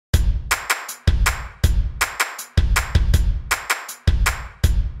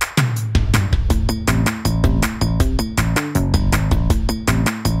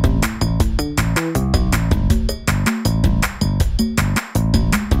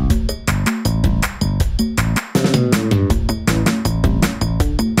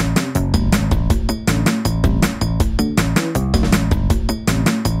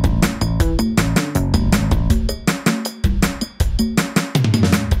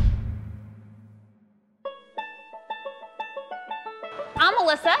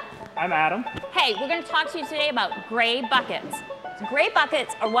Melissa. I'm Adam. Hey, we're going to talk to you today about gray buckets. Gray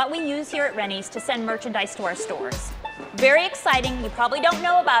buckets are what we use here at Renys to send merchandise to our stores. Very exciting. You probably don't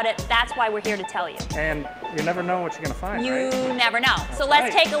know about it. That's why we're here to tell you. And you never know what you're going to find, You right? never know. So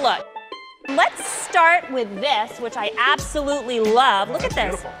let's take a look. Let's start with this, which I absolutely love. Look at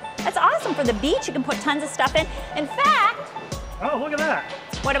this. Beautiful. That's awesome for the beach. You can put tons of stuff in. In fact, Oh, look at that.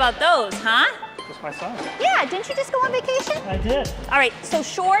 what about those, huh? Just my son. Yeah, didn't you just go on vacation? I did. All right, so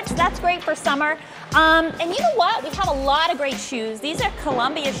shorts, that's great for summer. And you know what? We have a lot of great shoes. These are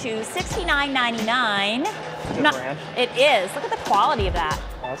Columbia shoes, $69.99. Good brand. It is. Look at the quality of that.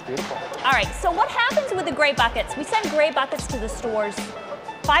 Oh, that's beautiful. All right, so what happens with the gray buckets? We send gray buckets to the stores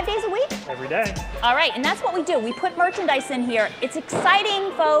 5 days a week? Every day. All right, and that's what we do. We put merchandise in here. It's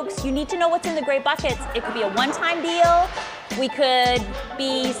exciting, folks. You need to know what's in the gray buckets. It could be a one-time deal. We could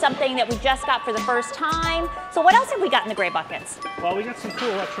be something that we just got for the first time. So what else have we got in the gray buckets? Well, we got some cool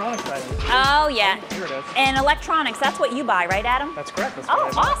electronics items. Oh, yeah. Here it is. And electronics, that's what you buy, right, Adam? That's correct. That's Oh,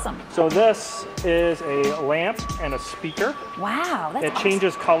 what I buy. awesome. So this is a lamp and a speaker. Wow, that's It awesome.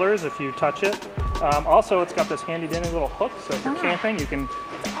 changes colors if you touch it. Also, it's got this handy dandy little hook, so if you're Ah. camping, you can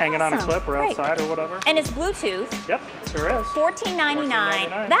hang it on a Awesome. clip or Great. outside or whatever. And it's Bluetooth. Yep, sure is. $14.99.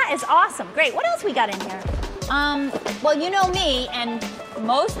 $14.99. That is awesome. Great. What else we got in here? Well, you know me, and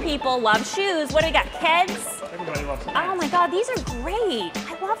most people love shoes. What do we got? Keds? Everybody loves it. Oh my God, these are great.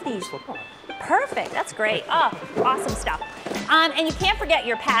 I love these. Perfect. That's great. Oh, awesome stuff. And you can't forget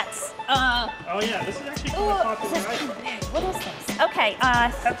your pets. Oh yeah, this is actually kind of popular this is item. kind of big. What is this? Okay.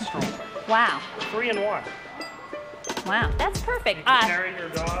 Pet stroller. Wow. 3-in-1. Wow. That's perfect. You can carry your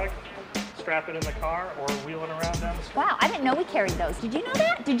dog, strap it in the car, or wheel it around down the street. Wow, I didn't know we carried those. Did you know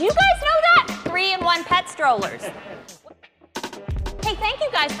that? Did you guys know that? 3-in-1 pet strollers. Hey, thank you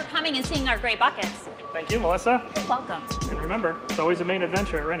guys for coming and seeing our great buckets. Thank you, Melissa. You're welcome. And remember, it's always a Maine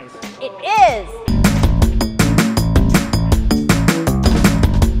adventure at Renys. It is.